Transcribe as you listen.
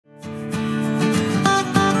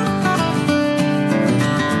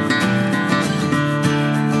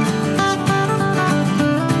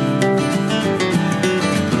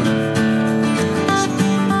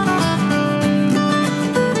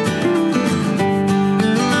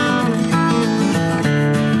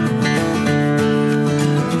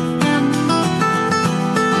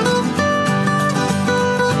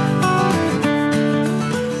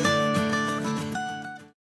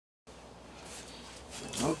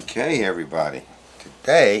Okay, everybody,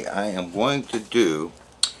 today I am going to do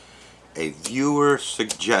a viewer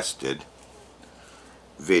suggested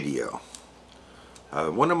video.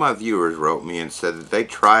 One of my viewers wrote me and said that they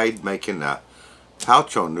tried making a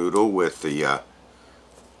poucho noodle with the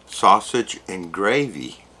sausage and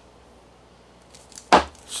gravy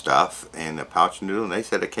stuff and the pouch noodle, and they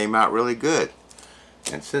said it came out really good.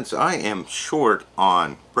 And since I am short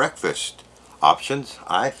on breakfast options,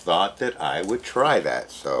 I thought that I would try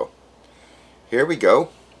that. So here we go.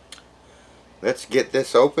 Let's get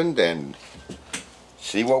this opened and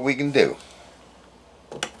see what we can do.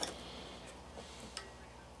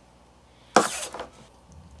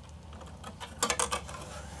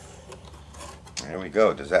 There we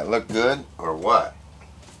go. Does that look good or what?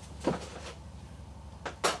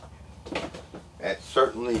 That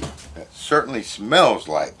certainly smells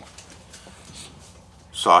like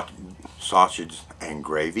sausage and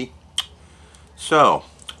gravy. So,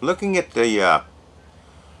 looking at the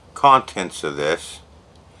contents of this,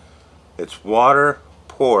 it's water,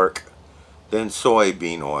 pork, then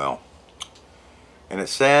soybean oil. And it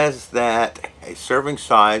says that a serving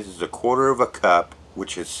size is 1/4 cup,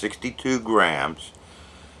 which is 62 grams,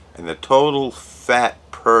 and the total fat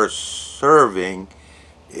per serving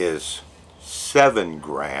is 7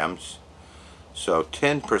 grams. So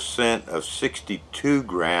 10% of 62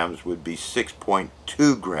 grams would be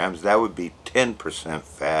 6.2 grams. That would be 10%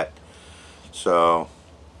 fat. So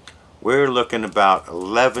we're looking about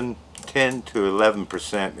 10 to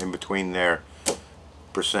 11% in between their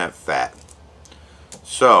percent fat.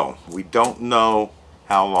 So we don't know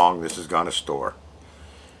how long this is going to store.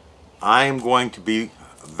 I am going to be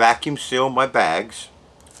vacuum seal my bags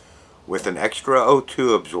with an extra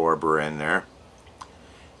O2 absorber in there,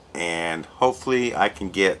 and hopefully I can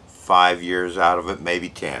get 5 years out of it, maybe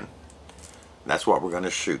 10. That's what we're going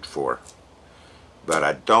to shoot for. But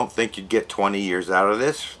I don't think you'd get 20 years out of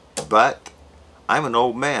this, but I'm an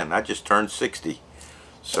old man. I just turned 60.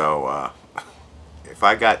 So if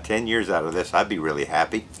I got 10 years out of this, I'd be really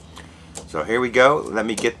happy. So here we go. Let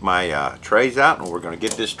me get my trays out, and we're going to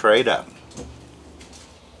get this trayed up.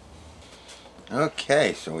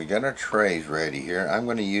 Okay, so we got our trays ready here. I'm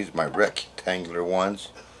going to use my rectangular ones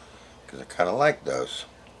because I kind of like those.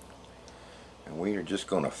 And we are just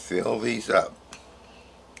going to fill these up.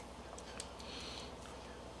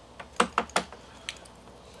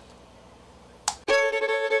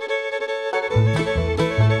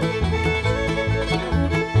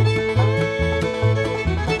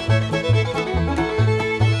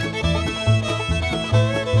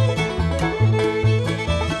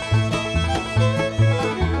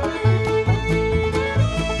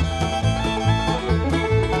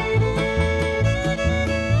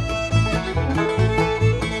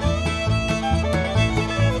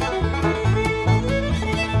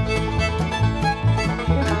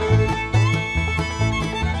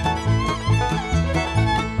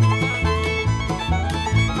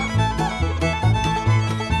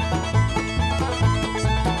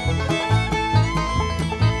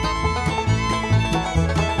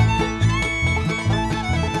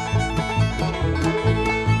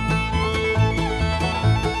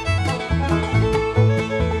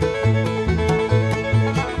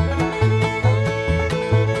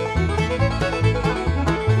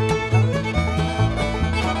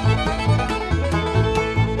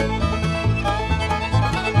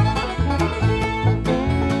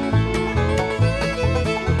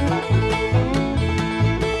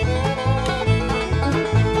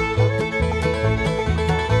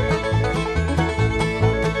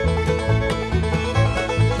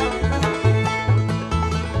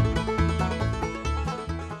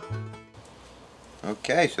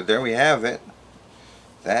 Okay, so there we have it.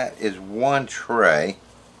 That is one tray.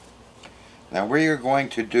 Now we are going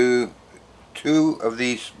to do 2 of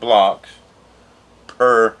these blocks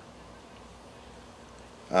per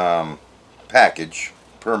package,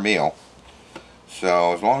 per meal.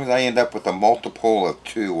 So as long as I end up with a multiple of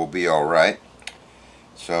 2, we'll be alright.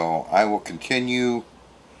 So I will continue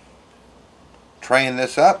traying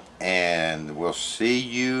this up, and we'll see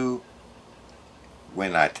you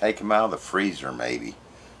when I take them out of the freezer. Maybe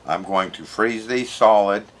I'm going to freeze these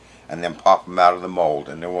solid and then pop them out of the mold,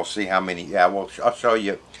 and then we'll see how many. Yeah, I'll show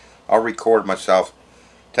you. I'll record myself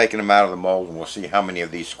taking them out of the mold, and we'll see how many of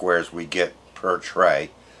these squares we get per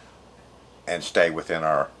tray and stay within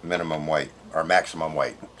our minimum weight, our maximum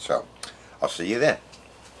weight. So I'll see you then.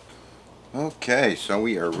 Okay, so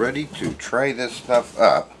we are ready to tray this stuff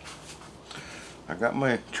up. I got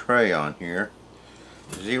my tray on here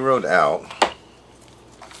zeroed out.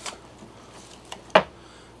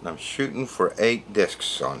 And I'm shooting for 8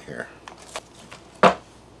 discs on here.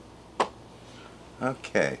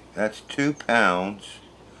 Okay, that's 2 pounds,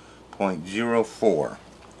 0.04,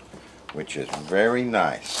 which is very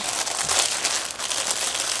nice.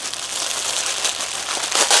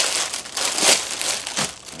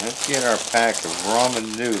 Let's get our pack of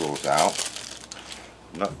ramen noodles out.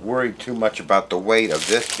 I'm not worried too much about the weight of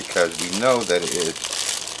this because we know that it is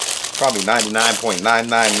probably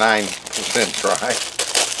 99.999% dry,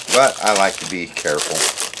 but I like to be careful,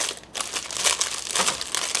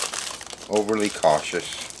 overly cautious.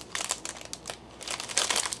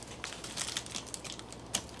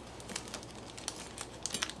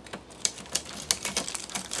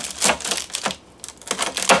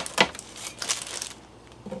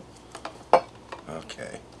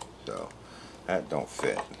 Okay, so that don't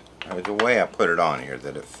fit. There's a way I put it on here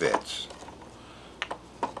that it fits.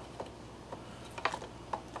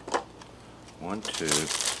 1, 2,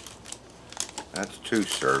 that's 2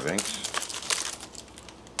 servings.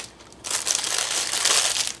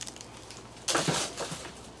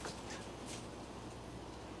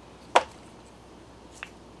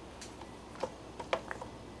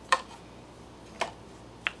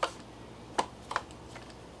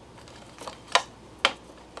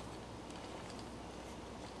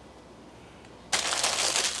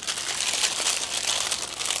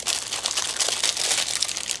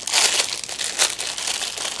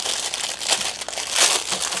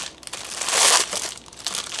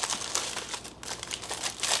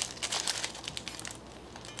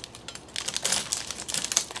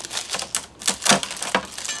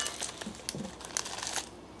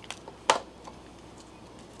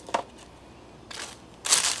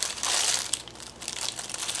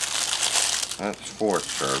 That's 4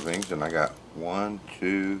 servings, and I got 1,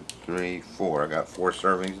 2, 3, 4. I got 4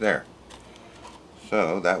 servings there.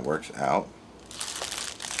 So that works out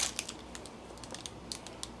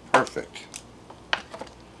perfect.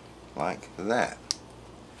 Like that.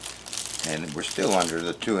 And we're still under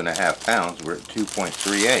the 2.5 pounds. We're at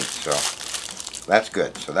 2.38, so that's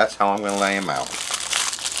good. So that's how I'm going to lay them out.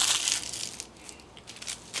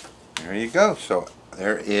 There you go. So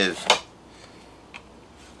there is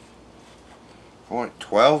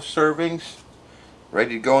 12 servings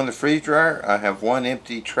ready to go in the freeze dryer. I have 1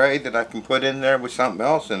 empty tray that I can put in there with something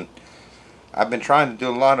else, and I've been trying to do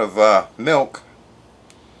a lot of milk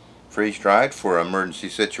freeze dried for emergency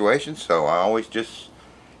situations, so I always just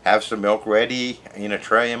have some milk ready in a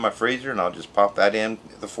tray in my freezer, and I'll just pop that in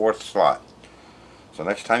the 4th slot. So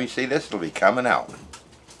next time you see this, it'll be coming out.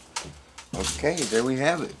 Okay, there we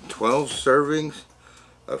have it. 12 servings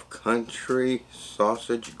of country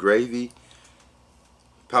sausage gravy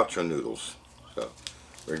poucho noodles. So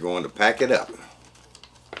we're going to pack it up.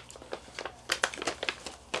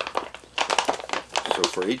 So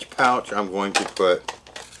for each pouch, I'm going to put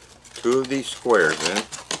 2 of these squares in,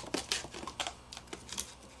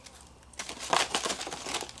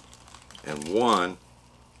 and 1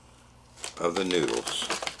 of the noodles.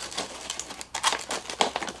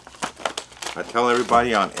 I tell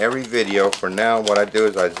everybody on every video, for now, what I do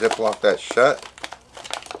is I ziplock that shut,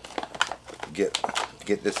 get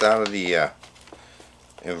this out of the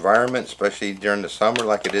environment, especially during the summer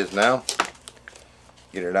like it is now.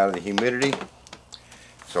 Get it out of the humidity.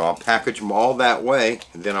 So I'll package them all that way,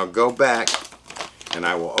 and then I'll go back and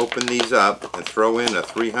I will open these up and throw in a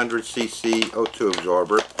 300cc O2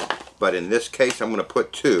 absorber. But in this case, I'm going to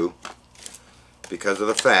put 2 because of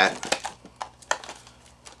the fat,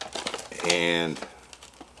 and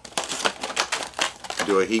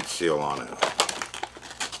do a heat seal on it.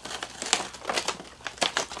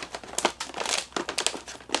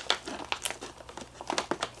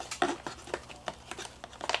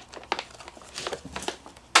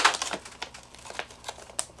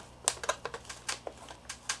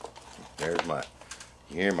 There's my,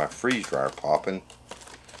 you hear my freeze dryer popping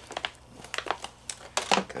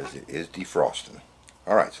because it is defrosting.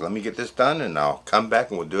 Alright, so let me get this done and I'll come back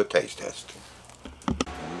and we'll do a taste test.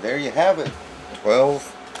 And there you have it.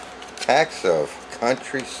 12 packs of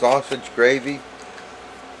country sausage gravy,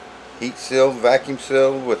 heat sealed, vacuum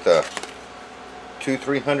sealed, with 2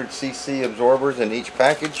 300cc absorbers in each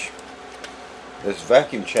package. This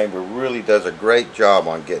vacuum chamber really does a great job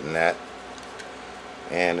on getting that,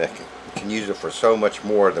 and you can use it for so much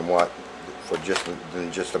more than just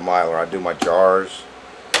a mylar. I do my jars,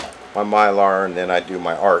 my mylar, and then I do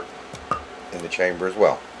my art in the chamber as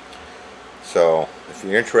well. So if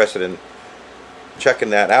you're interested in checking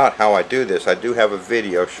that out, how I do this, I do have a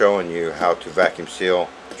video showing you how to vacuum seal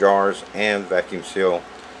jars and vacuum seal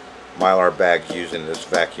mylar bags using this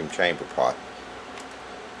vacuum chamber pot.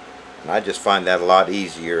 And I just find that a lot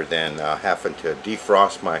easier than having to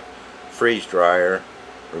defrost my freeze dryer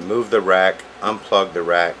remove the rack, unplug the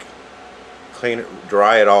rack, clean it,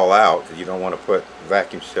 dry it all out, because you don't want to put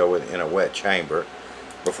vacuum seal in a wet chamber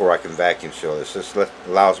before I can vacuum seal this. This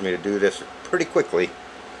allows me to do this pretty quickly,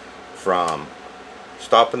 from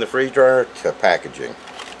stopping the freeze dryer to packaging.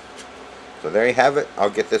 So there you have it. I'll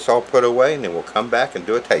get this all put away and then we'll come back and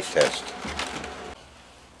do a taste test.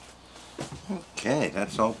 Okay,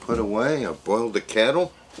 that's all put away. I've boiled the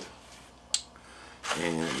kettle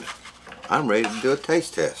and I'm ready to do a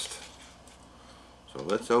taste test. So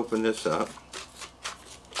let's open this up.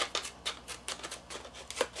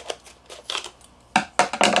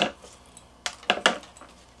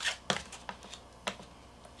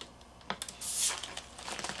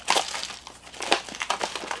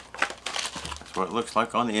 That's what it looks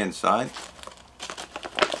like on the inside.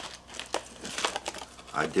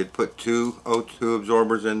 I did put 2 O2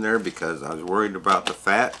 absorbers in there because I was worried about the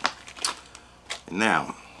fat. And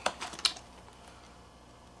now,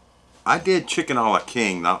 I did chicken a la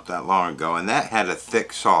king not that long ago, and that had a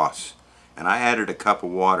thick sauce. And I added a cup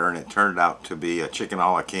of water and it turned out to be a chicken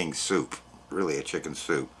a la king soup. Really a chicken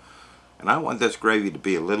soup. And I want this gravy to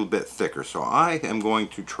be a little bit thicker, so I am going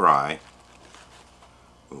to try.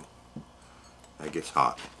 Ooh, that gets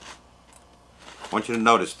hot. I want you to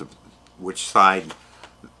notice which side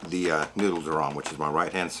the noodles are on, which is my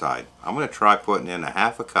right hand side. I'm going to try putting in a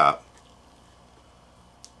half a cup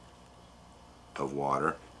of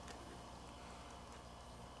water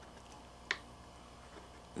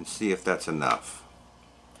and see if that's enough.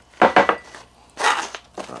 So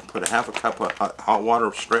I put a half a cup of hot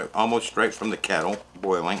water almost straight from the kettle,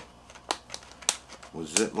 boiling. We'll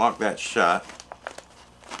ziplock that shut.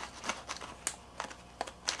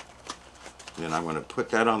 Then I'm going to put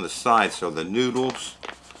that on the side so the noodles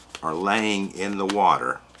are laying in the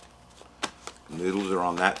water. The noodles are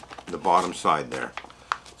on the bottom side there.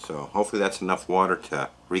 So hopefully that's enough water to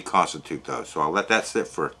reconstitute those. So I'll let that sit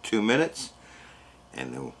for 2 minutes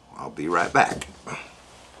and then I'll be right back.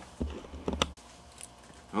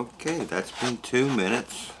 Okay, that's been 2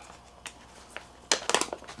 minutes.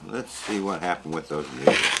 Let's see what happened with those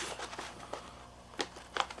noodles.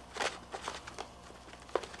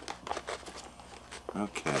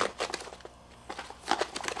 Okay.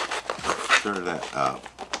 Stir that up.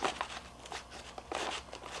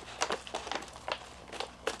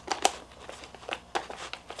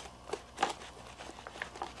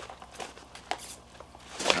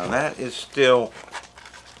 Now that is still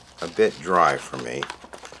a bit dry for me.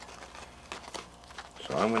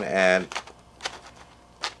 So I'm going to add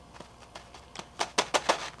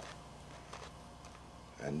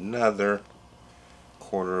another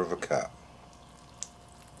 1/4 cup.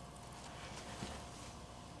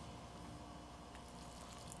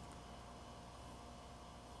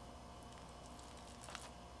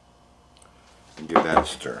 And give that a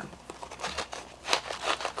stir.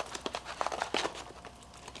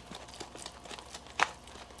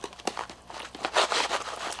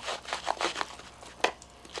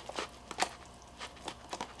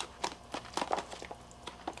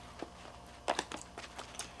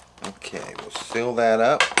 Okay, we'll seal that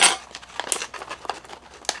up.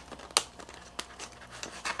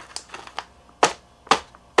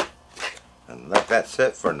 And let that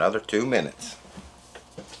sit for another 2 minutes.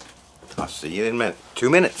 I'll see you in a minute. 2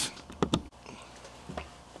 minutes.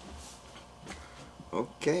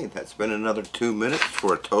 Okay, that's been another 2 minutes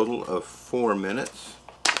for a total of 4 minutes.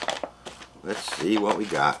 Let's see what we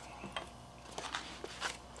got.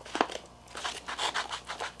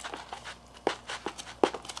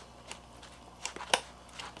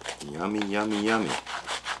 Yummy, yummy, yummy.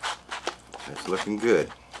 That's looking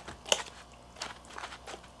good.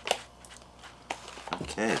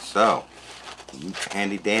 Okay, so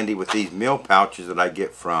handy dandy with these meal pouches that I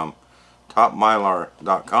get from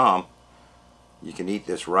topmylar.com. You can eat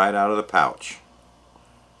this right out of the pouch.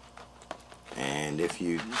 And if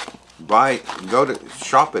you go to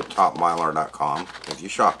shop at topmylar.com, if you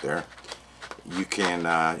shop there, you can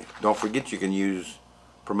don't forget you can use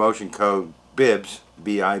promotion code BIBS,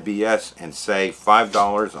 B-I-B-S, and save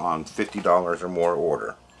 $5 on $50 or more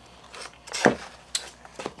order.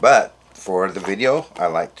 But for the video, I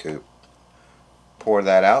like to pour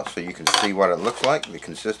that out so you can see what it looks like, the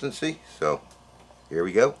consistency. So here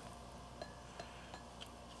we go.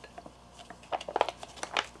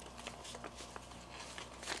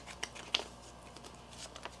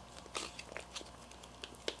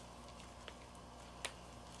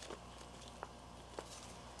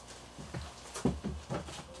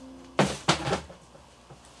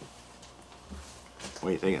 What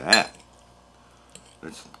do you think of that?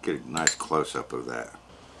 Let's get a nice close-up of that.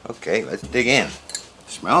 Okay, let's dig in.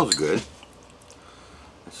 Smells good.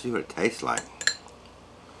 Let's see what it tastes like.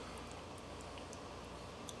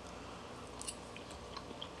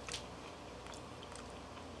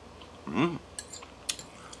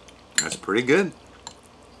 That's pretty good.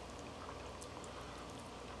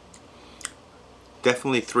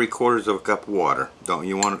 Definitely 3/4 of a cup of water.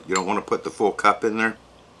 You don't want to put the full cup in there,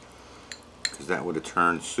 because that would have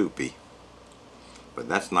turned soupy. But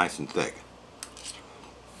that's nice and thick.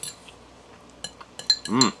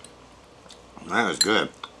 That was good.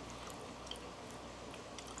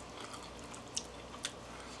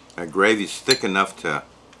 That gravy's thick enough to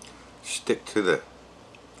stick to the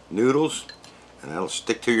noodles, and that'll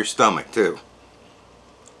stick to your stomach too.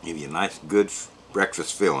 Give you a nice good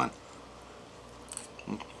breakfast feeling.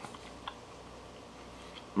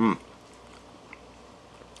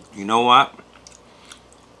 You know what?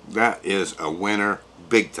 That is a winner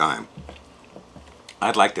big time.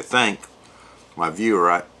 I'd like to thank my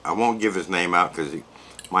viewer. I won't give his name out because he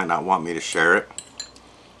might not want me to share it.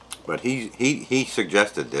 But he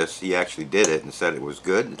suggested this. He actually did it and said it was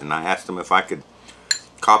good. And I asked him if I could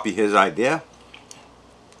copy his idea.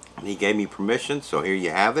 And he gave me permission, so here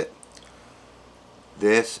you have it.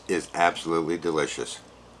 This is absolutely delicious.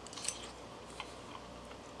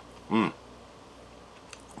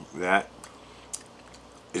 That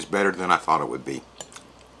is better than I thought it would be.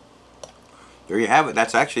 There you have it.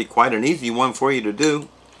 That's actually quite an easy one for you to do.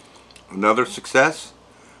 Another success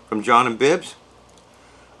from John and Bibbs.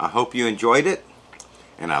 I hope you enjoyed it,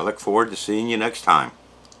 and I look forward to seeing you next time.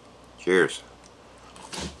 Cheers.